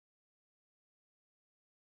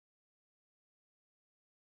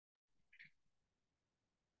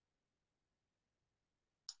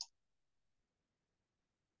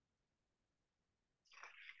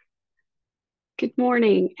Good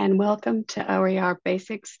morning and welcome to OER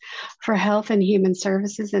Basics for Health and Human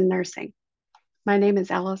Services in Nursing. My name is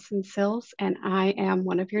Allison Sills and I am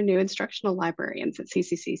one of your new instructional librarians at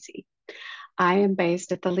CCCC. I am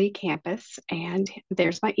based at the Lee campus and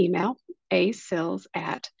there's my email,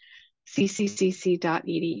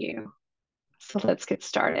 asills@cccc.edu. So let's get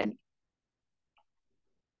started.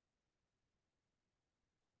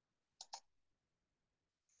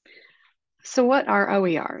 So what are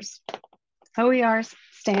OERs? OERs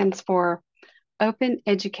stands for Open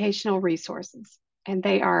Educational Resources, and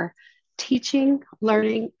they are teaching,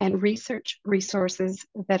 learning, and research resources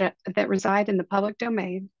that reside in the public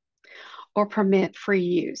domain or permit free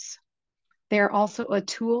use. They are also a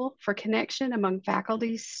tool for connection among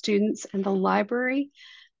faculty, students, and the library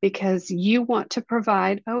because you want to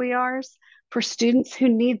provide OERs for students who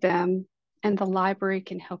need them, and the library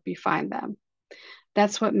can help you find them.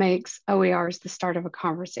 That's what makes OERs the start of a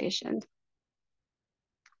conversation.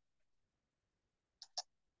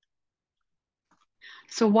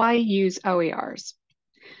 So why use OERs?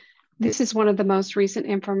 This is the most recent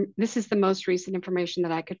information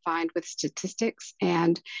that I could find with statistics,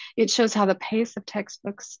 and it shows how the pace of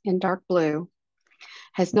textbooks in dark blue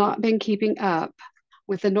has not been keeping up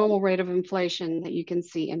with the normal rate of inflation that you can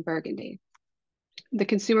see in burgundy. The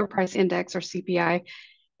Consumer Price Index, or CPI,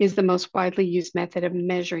 is the most widely used method of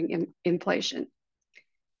measuring inflation.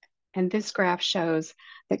 And this graph shows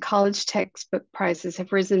that college textbook prices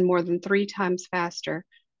have risen more than 3 times faster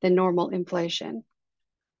than normal inflation.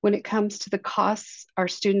 When it comes to the costs our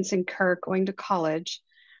students incur going to college,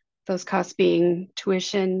 those costs being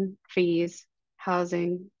tuition, fees,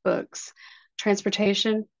 housing, books,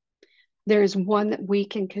 transportation, there is one that we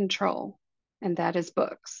can control, and that is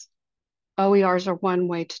books. OERs are one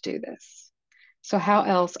way to do this. So how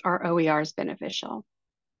else are OERs beneficial?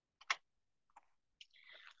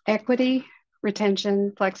 Equity,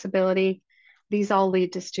 retention, flexibility, these all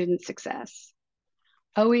lead to student success.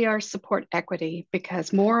 OERs support equity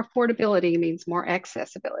because more affordability means more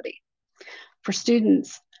accessibility. For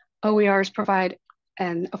students, OERs provide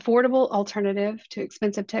an affordable alternative to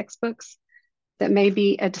expensive textbooks that may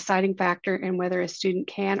be a deciding factor in whether a student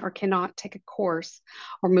can or cannot take a course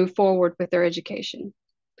or move forward with their education.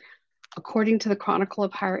 According to the Chronicle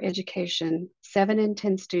of Higher Education, 7 in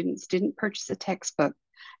 10 students didn't purchase a textbook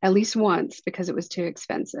at least once because it was too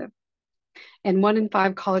expensive. And 1 in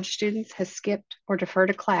 5 college students has skipped or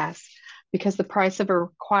deferred a class because the price of a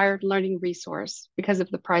required learning resource, because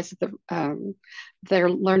of the price of their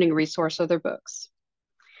learning resource or their books.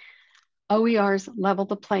 OERs level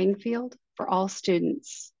the playing field for all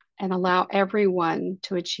students and allow everyone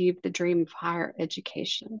to achieve the dream of higher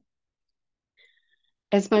education.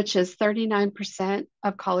 As much as 39%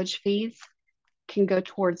 of college fees can go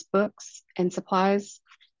towards books and supplies,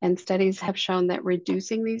 and studies have shown that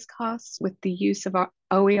reducing these costs with the use of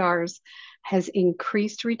OERs has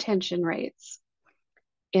increased retention rates.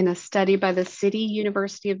 In a study by the City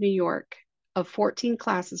University of New York, of 14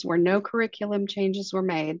 classes where no curriculum changes were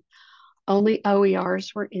made, only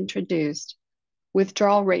OERs were introduced,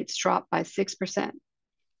 withdrawal rates dropped by 6%,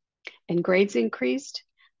 and grades increased,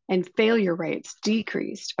 and failure rates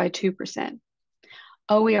decreased by 2%.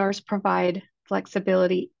 OERs provide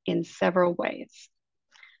flexibility in several ways.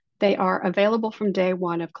 They are available from day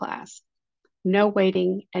one of class, no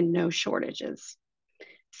waiting and no shortages.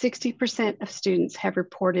 60% of students have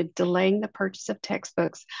reported delaying the purchase of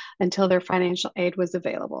textbooks until their financial aid was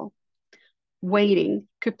available. Waiting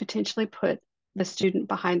could potentially put the student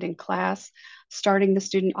behind in class, starting the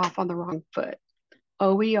student off on the wrong foot.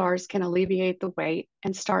 OERs can alleviate the wait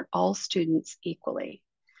and start all students equally.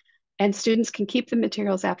 And students can keep the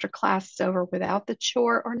materials after class is over without the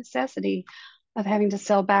chore or necessity of having to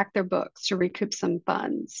sell back their books to recoup some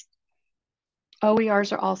funds.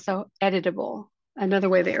 OERs are also editable, another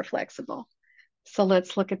way they are flexible. So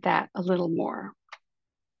let's look at that a little more.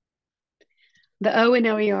 The O in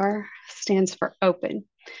OER stands for open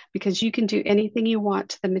because you can do anything you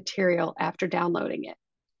want to the material after downloading it.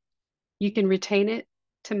 You can retain it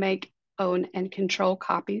to make, own, and control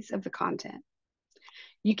copies of the content.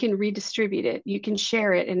 You can redistribute it. You can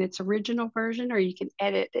share it in its original version, or you can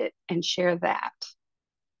edit it and share that.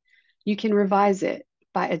 You can revise it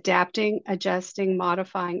by adapting, adjusting,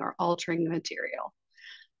 modifying, or altering the material.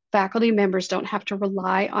 Faculty members don't have to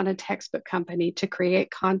rely on a textbook company to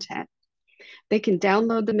create content. They can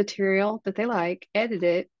download the material that they like,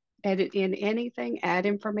 edit in anything, add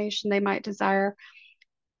information they might desire,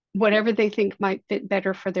 whatever they think might fit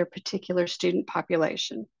better for their particular student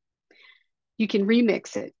population. You can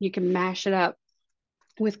remix it, you can mash it up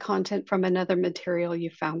with content from another material you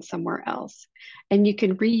found somewhere else. And you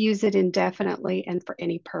can reuse it indefinitely and for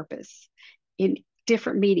any purpose in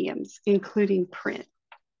different mediums, including print.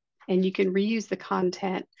 And you can reuse the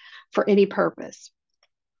content for any purpose,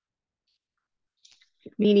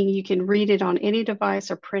 meaning you can read it on any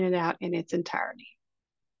device or print it out in its entirety.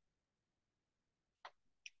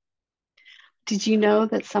 Did you know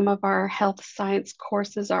that some of our health science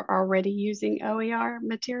courses are already using OER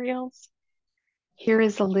materials? Here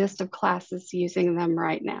is a list of classes using them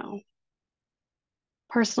right now.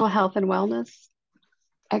 Personal health and wellness,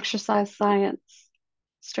 exercise science,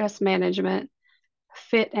 stress management,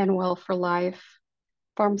 fit and well for life,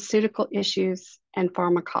 pharmaceutical issues, and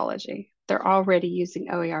pharmacology. They're already using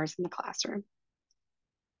OERs in the classroom.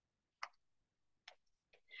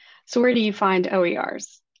 So where do you find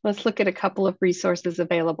OERs? Let's look at a couple of resources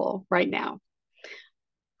available right now.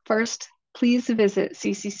 First, please visit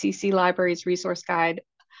CCCC Libraries Resource Guide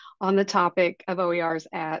on the topic of OERs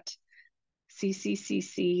at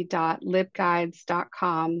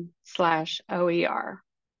cccc.libguides.com/OER.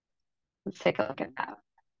 Let's take a look at that.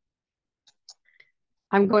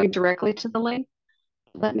 I'm going directly to the link.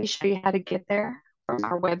 Let me show you how to get there from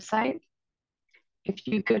our website. If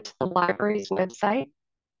you go to the library's website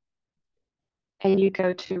and you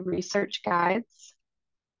go to Research Guides,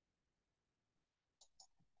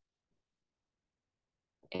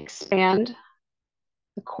 expand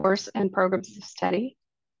the course and programs of study,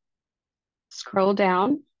 scroll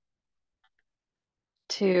down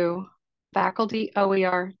to Faculty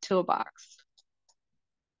OER Toolbox.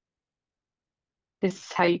 This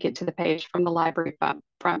is how you get to the page from the library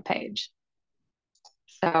front page.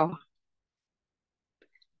 So,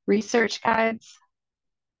 Research Guides,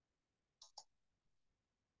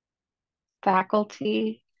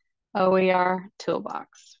 Faculty OER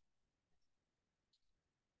Toolbox.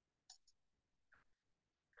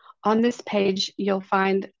 On this page, you'll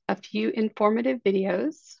find a few informative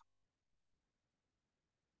videos.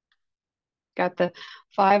 Got the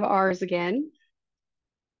 5 R's again.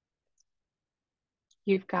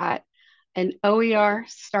 You've got an OER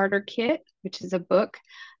starter kit, which is a book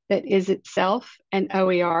that is itself an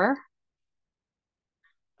OER,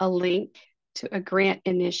 a link to a grant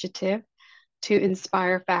initiative to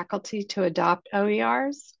inspire faculty to adopt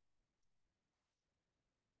OERs,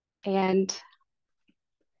 and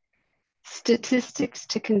statistics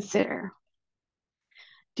to consider.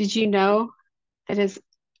 Did you know that as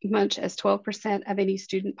much as 12% of any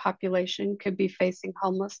student population could be facing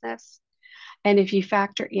homelessness? And if you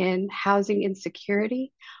factor in housing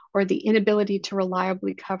insecurity or the inability to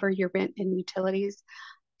reliably cover your rent and utilities,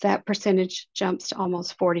 that percentage jumps to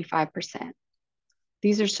almost 45%.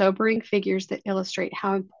 These are sobering figures that illustrate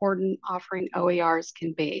how important offering OERs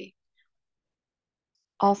can be.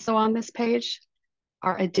 Also on this page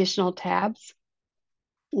are additional tabs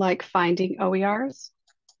like Finding OERs.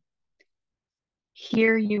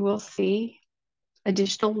 Here you will see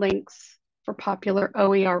additional links for popular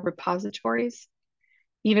OER repositories,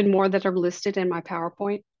 even more that are listed in my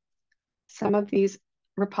PowerPoint. Some of these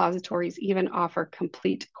repositories even offer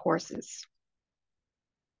complete courses.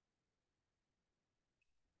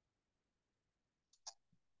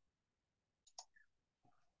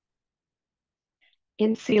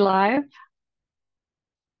 NC Live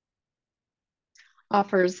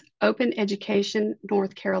offers Open Education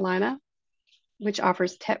North Carolina, which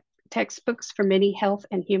offers textbooks for many health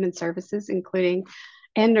and human services, including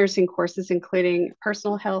and nursing courses, including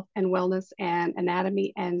personal health and wellness and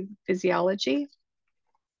anatomy and physiology.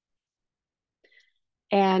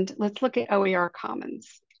 And let's look at OER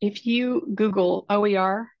Commons. If you Google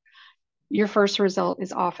OER, your first result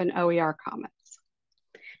is often OER Commons.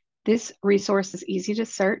 This resource is easy to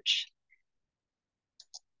search.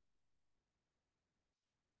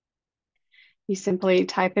 You simply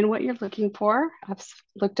type in what you're looking for. I've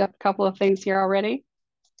looked up a couple of things here already.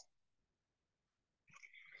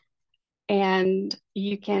 And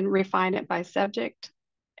you can refine it by subject,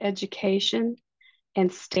 education,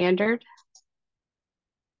 and standard.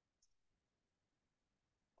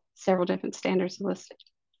 Several different standards listed.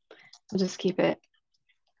 I'll just keep it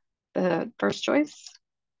the first choice.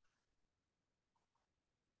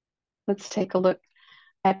 Let's take a look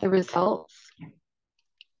at the results.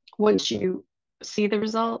 Once you see the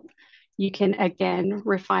result, you can again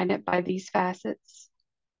refine it by these facets: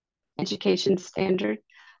 education standard,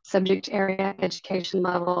 subject area, education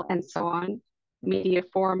level, and so on, media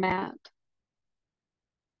format,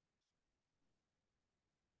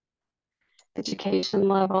 education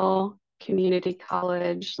level, community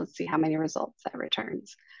college. Let's see how many results that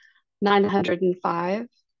returns. 905.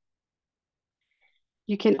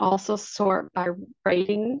 You can also sort by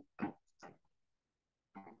rating.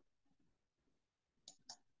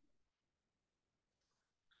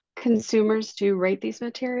 Consumers do rate these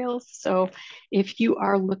materials. So if you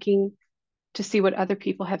are looking to see what other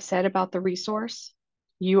people have said about the resource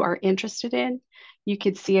you are interested in, you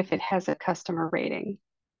could see if it has a customer rating.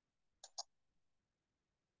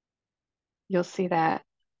 You'll see that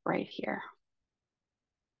right here.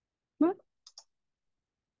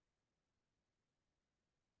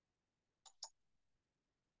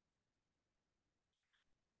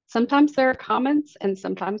 Sometimes there are comments and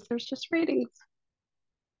sometimes there's just ratings.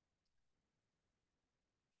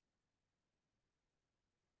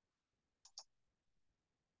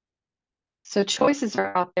 So choices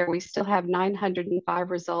are out there. We still have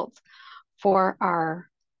 905 results for our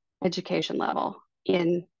education level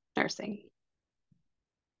in nursing.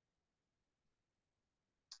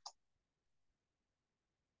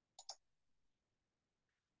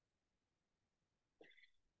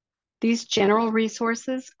 These general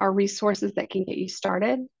resources are resources that can get you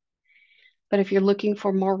started. But if you're looking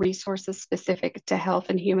for more resources specific to health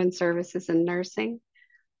and human services and nursing,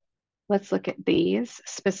 let's look at these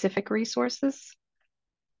specific resources.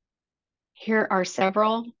 Here are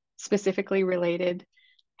several specifically related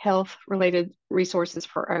health related resources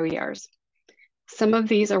for OERs. Some of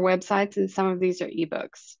these are websites and some of these are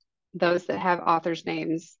ebooks. Those that have authors'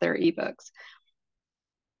 names, they're ebooks.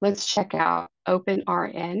 Let's check out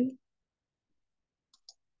OpenRN.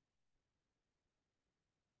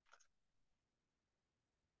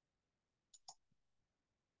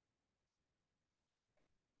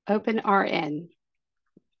 OpenRN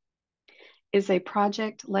is a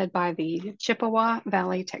project led by the Chippewa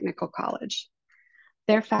Valley Technical College.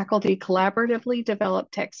 Their faculty collaboratively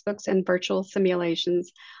developed textbooks and virtual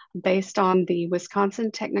simulations based on the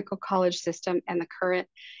Wisconsin Technical College system and the current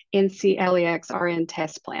NCLEX RN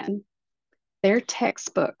test plan. Their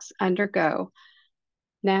textbooks undergo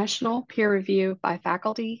national peer review by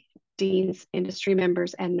faculty, deans, industry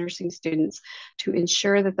members, and nursing students to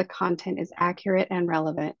ensure that the content is accurate and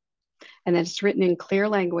relevant, and that it's written in clear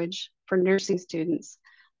language for nursing students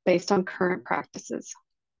based on current practices.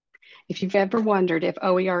 If you've ever wondered if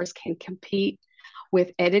OERs can compete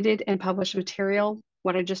with edited and published material,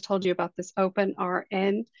 what I just told you about this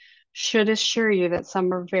OpenRN should assure you that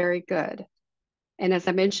some are very good. And as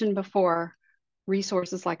I mentioned before,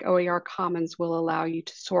 resources like OER Commons will allow you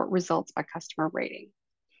to sort results by customer rating.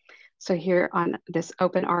 So here on this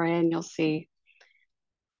OpenRN, you'll see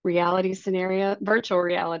reality scenario, virtual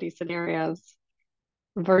reality scenarios,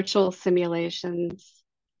 virtual simulations,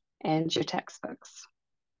 and your textbooks.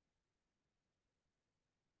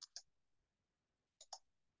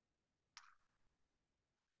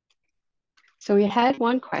 So we had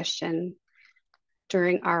one question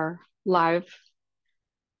during our live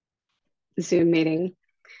Zoom meeting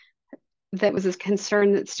that was a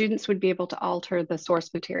concern that students would be able to alter the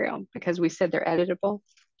source material because we said they're editable.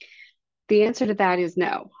 The answer to that is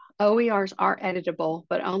no. OERs are editable,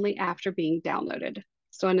 but only after being downloaded.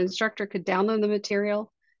 So an instructor could download the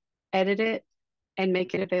material, edit it, and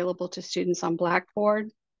make it available to students on Blackboard,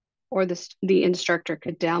 or the instructor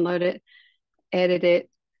could download it, edit it,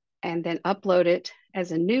 and then upload it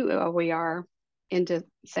as a new OER into,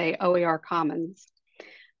 say, OER Commons,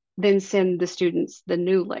 then send the students the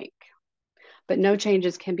new link. But no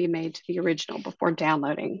changes can be made to the original before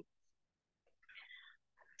downloading.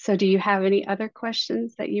 So do you have any other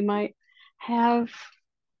questions that you might have?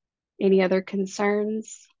 Any other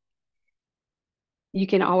concerns? You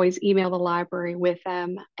can always email the library with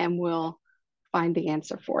them and we'll find the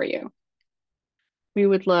answer for you. We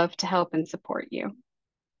would love to help and support you.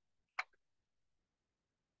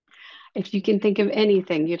 If you can think of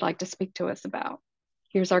anything you'd like to speak to us about,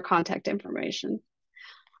 here's our contact information.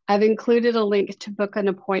 I've included a link to book an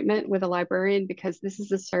appointment with a librarian because this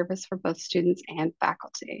is a service for both students and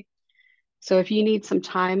faculty. So if you need some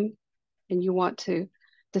time and you want to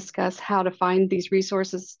discuss how to find these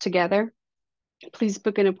resources together, please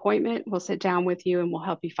book an appointment. We'll sit down with you and we'll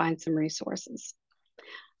help you find some resources.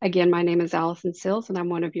 Again, my name is Allison Sills and I'm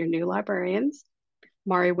one of your new librarians.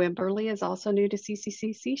 Mari Wimberly is also new to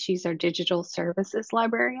CCCC. She's our digital services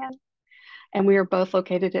librarian, and we are both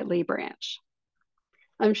located at Lee Branch.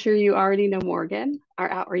 I'm sure you already know Morgan, our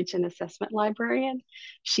outreach and assessment librarian.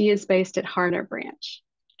 She is based at Harner Branch,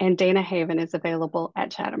 and Dana Haven is available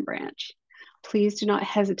at Chatham Branch. Please do not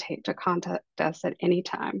hesitate to contact us at any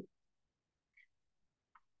time.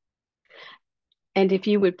 And if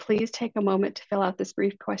you would please take a moment to fill out this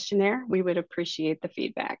brief questionnaire, we would appreciate the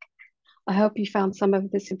feedback. I hope you found some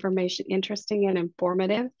of this information interesting and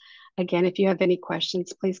informative. Again, if you have any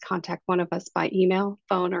questions, please contact one of us by email,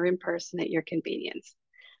 phone, or in person at your convenience.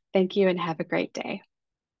 Thank you and have a great day.